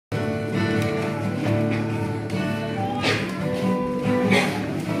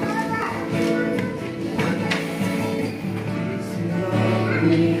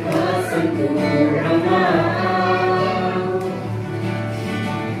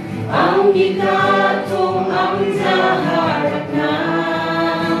ikatong ang jaharap na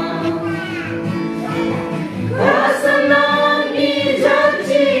kasanang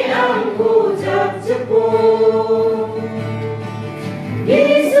ijakji ang kujak jepong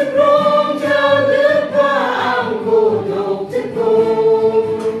iseprong jagepa ang kudok jepong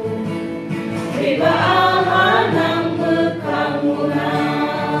ribaan ang bekangunan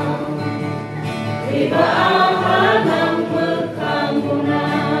ribaan ang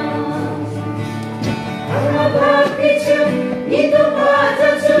bekangunan Anga papichim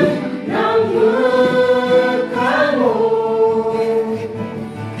nitopajachim nang bekangun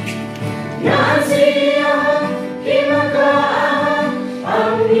Nasiyahan kimakahan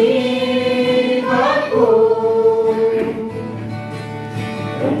ang nipatko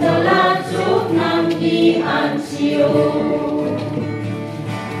Runtalatsok ng iansiyo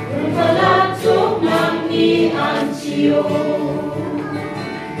Runtalatsok ng iansiyo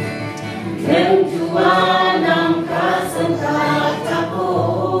Nentuan ang kasangkat ako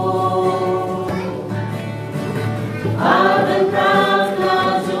Agang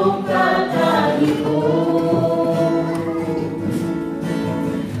kaklasong katali ko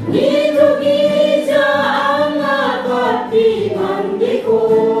Nito gija ang apati mandi ko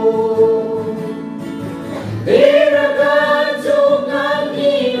Diragadsog ng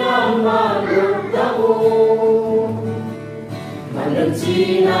ilang magugtamo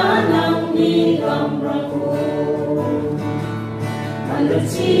Mandagsina ng nigamrang ko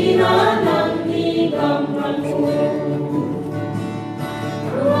Mandagsina ng nigamrang ko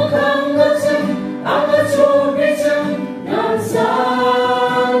Rumakangatsam ang atsobitsam ng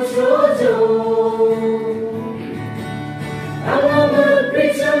satrojo Ang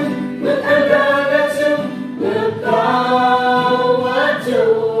amagritsam magagagatsam magkawadyo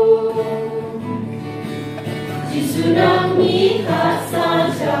Jisunang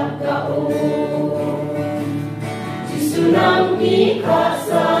mikasa jakao Jisunang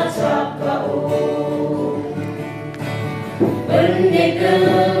mikasa jakao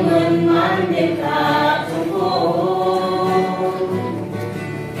Pendekengan mandeka tungko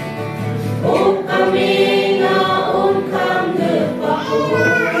O kami ngaon kam nepako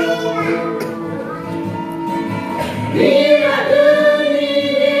Bila deni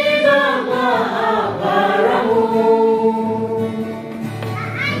dega maaparamu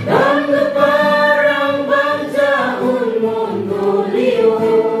Dan keparang bangsa unmun dulio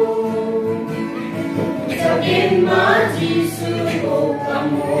Ucapin maji suko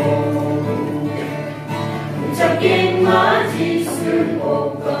kamu Ucapin maji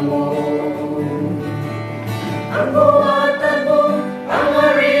suko kamu Ang buwatan mo ang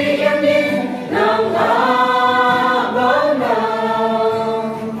ariyanin ng abang na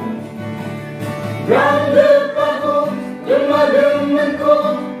Ranggap ako, dumadungan ko,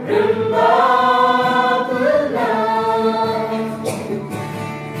 rembapela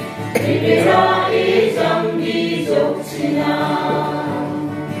Bibirai jambi joksina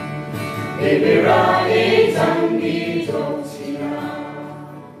Bibirai jambi joksina